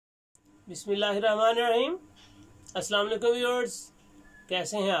बिस्मिल्लाहिर्रहमानिर्रहीम। अस्सलाम वालेकुम व्यूअर्स,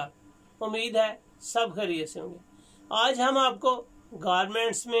 कैसे हैं आप? उम्मीद है सब खैरियत से होंगे। आज हम आपको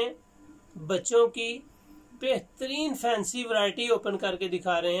गारमेंट्स में बच्चों की बेहतरीन फैंसी वैरायटी ओपन करके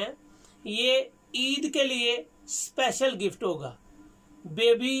दिखा रहे हैं। ये ईद के लिए स्पेशल गिफ्ट होगा।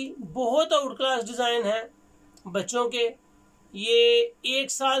 बेबी बहुत आउट क्लास डिज़ाइन है बच्चों के। ये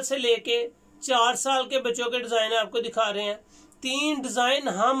 1 साल से लेके 4 साल के बच्चों के डिज़ाइन आपको दिखा रहे हैं। 3 डिज़ाइन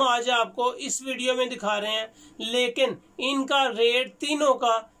हम आज आपको इस वीडियो में दिखा रहे हैं, लेकिन इनका रेट तीनों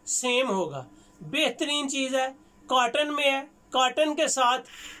का सेम होगा। बेहतरीन चीज़ है, कॉटन में है, कॉटन के साथ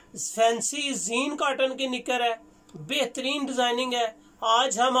फैंसी जीन कॉटन की निकर है, बेहतरीन डिज़ाइनिंग है।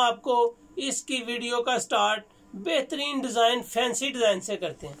 आज हम आपको इसकी वीडियो का स्टार्ट बेहतरीन डिज़ाइन फैंसी डिज़ाइन से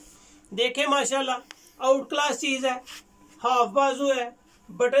करते हैं। देखें माशाल्लाह आउट क्लास चीज़ है, हाफ बाजू है,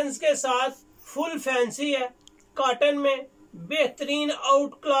 बटन्स के साथ फुल फैंसी है, कॉटन में बेहतरीन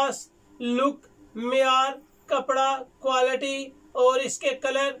आउट क्लास लुक, मेयार, कपड़ा, क्वालिटी और इसके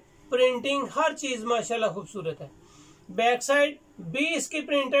कलर, प्रिंटिंग, हर चीज माशाल्लाह खूबसूरत है। बैक साइड भी इसकी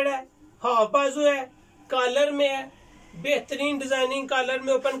प्रिंटेड है, हाफ बाजू है, कॉलर में है, बेहतरीन डिजाइनिंग कॉलर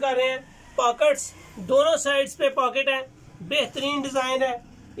में ओपन कर रहे हैं। पॉकेट्स दोनों साइड्स पे पॉकेट है, बेहतरीन डिजाइन है।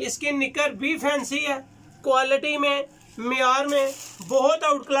 इसकी निकर भी फैंसी है, क्वालिटी में, मेयार में बहुत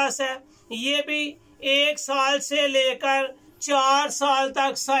आउट क्लास है। ये भी 1 साल से लेकर 4 साल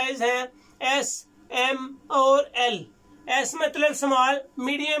तक साइज है, S, M और L। S मतलब small,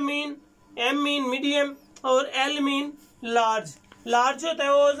 medium mean, M mean medium और L मीन लार्ज। लार्ज होता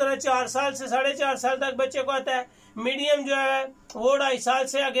है वो जरा 4 साल से 4.5 साल तक बच्चे को आता है। मीडियम जो है वो 2.5 साल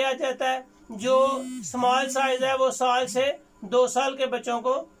से आगे आ जाता है। जो स्मॉल साइज है वो 1 साल से 2 साल के बच्चों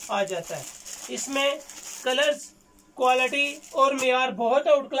को आ जाता है। इसमें कलर्स, क्वालिटी और मेयार बहुत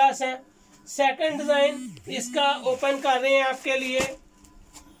आउट क्लास है। सेकंड डिजाइन इसका ओपन कर रहे हैं आपके लिए।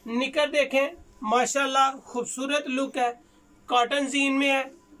 निकर देखें माशाल्लाह खूबसूरत लुक है, कॉटन जीन में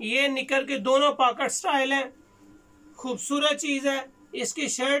है। ये निकर के दोनों पॉकेट स्टाइल हैं, खूबसूरत चीज है। इसकी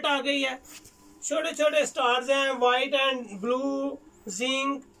शर्ट आ गई है, छोटे छोटे स्टार्स हैं, white and blue,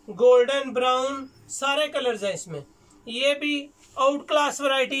 zinc, golden, brown, सारे कलर्स हैं इसमें। ये भी आउट क्लास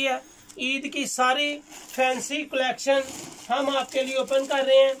वैरायटी है। ईद की सारी फैंसी कलेक्शन हम आपके लिए ओपन कर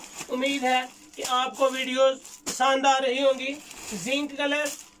रहे हैं। उम्मीद है कि आपको वीडियोस पसंद आ रही होंगी। Zinc colour,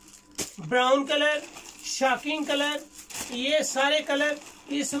 brown colour, shocking colour, ये सारे कलर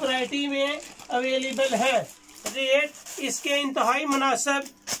इस वैरायटी में अवेलेबल है। रेट इसके इंतहाई मुनासिब,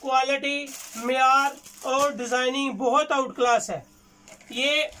 क्वालिटी, मेयार और डिजाइनिंग बहुत आउट क्लास है।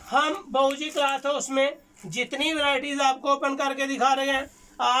 ये हम जी क्लॉथ हाउस में जितनी वैरायटीज आपको ओपन करके दिखा रहे हैं,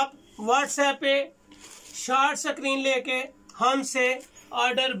 आप व्हाट्सएप पे शॉर्ट स्क्रीन लेके हमसे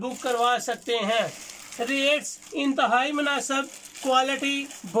ऑर्डर बुक करवा सकते हैं। रेट्स इंतहाई मुनासिब, क्वालिटी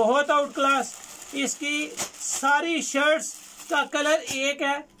बहुत आउट क्लास। इसकी सारी शर्ट्स का कलर एक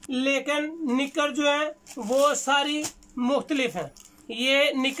है, लेकिन निकर जो है वो सारी मुख्तलिफ हैं।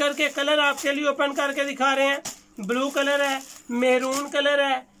 ये निकर के कलर आपके लिए ओपन करके दिखा रहे हैं। ब्लू कलर है, मेरून कलर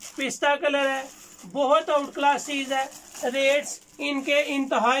है, पिस्ता कलर है, बहुत आउट क्लास चीज है। रेट्स इनके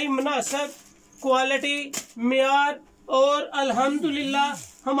इंतहाई मुनासिब, क्वालिटी, मेयार और अल्हम्दुलिल्लाह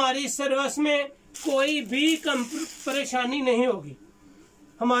हमारी सर्विस में कोई भी परेशानी नहीं होगी।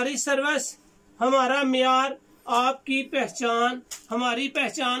 हमारी सर्विस, हमारा मेयार, आपकी पहचान, हमारी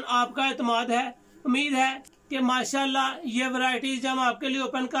पहचान, आपका एतमाद है। उम्मीद है कि माशाल्लाह ये वैरायटीज हम आपके लिए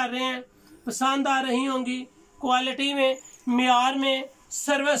ओपन कर रहे हैं पसंद आ रही होंगी। क्वालिटी में, मेयार में,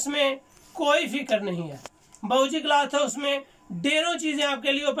 सर्विस में कोई फिक्र नहीं है। जी क्लॉथ हाउस में ढेरों चीजें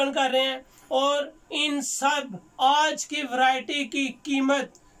आपके लिए ओपन कर रहे हैं और इन सब आज की वैरायटी की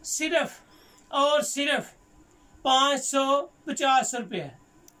कीमत सिर्फ और सिर्फ 550 रुपये है।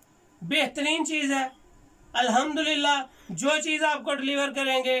 बेहतरीन चीज है। अल्हम्दुलिल्लाह जो चीज आपको डिलीवर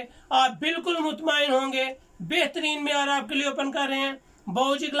करेंगे आप बिल्कुल मुतमईन होंगे। बेहतरीन मेयार आपके लिए ओपन कर रहे हैं।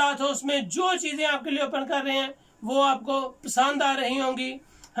 जी क्लॉथ हाउस में जो चीजें आपके लिए ओपन कर रहे हैं वो आपको पसंद आ रही होंगी।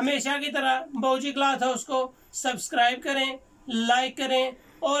 हमेशा की तरह जी क्लॉथ हाउस को सब्सक्राइब करें, लाइक करें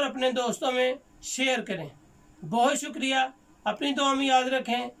और अपने दोस्तों में शेयर करें। बहुत शुक्रिया। अपनी दुआ में याद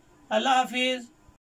रखें। अल्लाह हाफिज।